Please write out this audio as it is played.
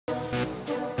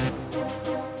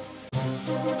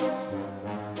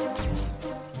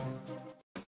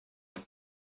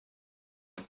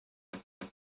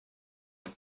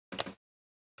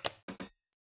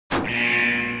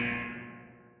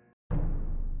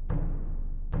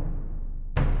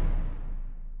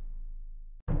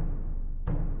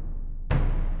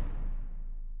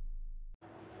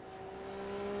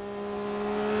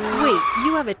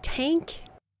have a tank?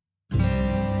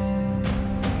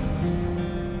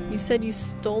 You said you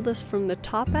stole this from the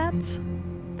Top-Ats?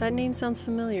 That name sounds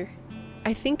familiar.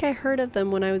 I think I heard of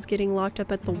them when I was getting locked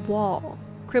up at the Wall.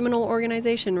 Criminal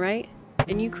organization, right?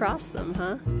 And you crossed them,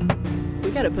 huh?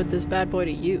 We gotta put this bad boy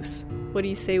to use. What do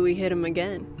you say we hit him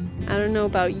again? I don't know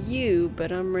about you,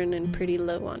 but I'm running pretty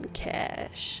low on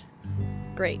cash.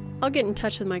 Great. I'll get in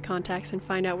touch with my contacts and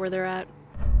find out where they're at.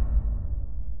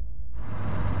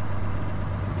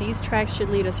 These tracks should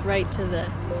lead us right to the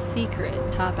secret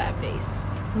Top-At base.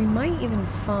 We might even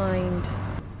find...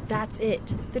 That's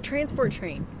it. The transport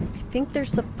train. I think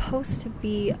there's supposed to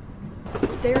be...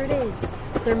 There it is.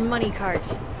 Their money cart.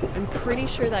 I'm pretty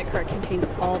sure that cart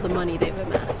contains all the money they've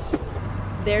amassed.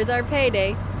 There's our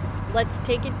payday. Let's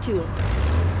take it to them.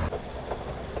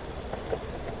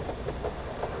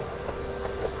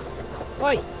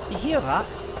 Oi, you hear that?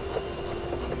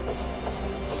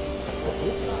 What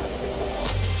is that?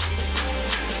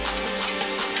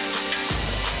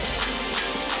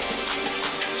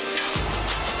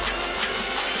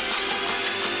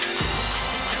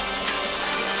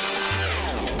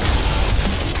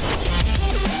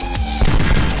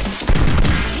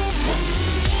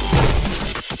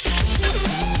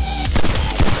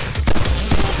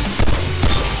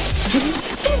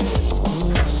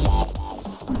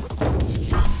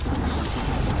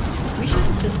 We should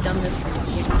have just done this from the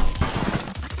beginning.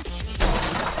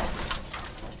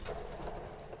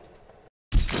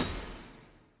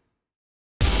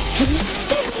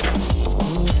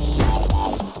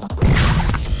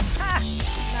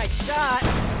 Nice shot!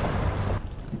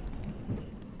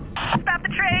 Stop the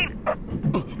train!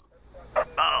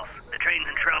 Boss, the train's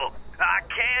in trouble. I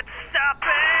can't stop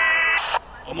it!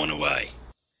 I'm on the way.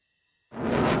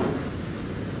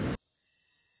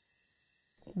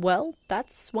 Well,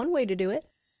 that's one way to do it.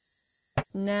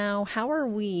 Now, how are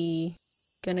we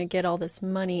gonna get all this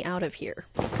money out of here?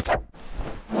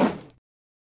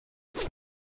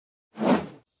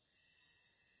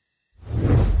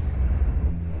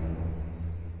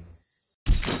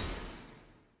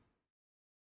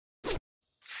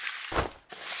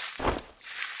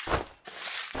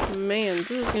 Man,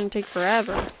 this is gonna take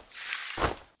forever.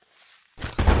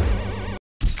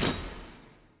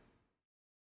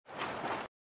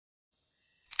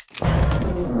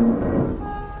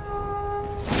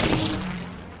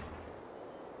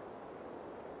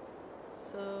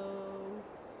 So,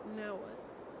 now what?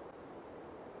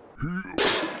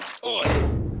 Oi!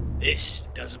 This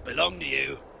doesn't belong to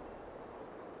you.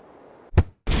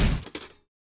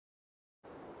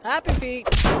 Happy feet!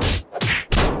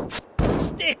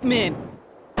 Stickmin!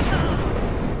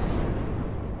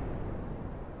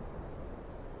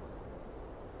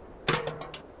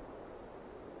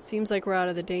 Seems like we're out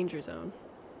of the danger zone.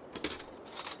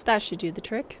 That should do the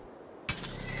trick.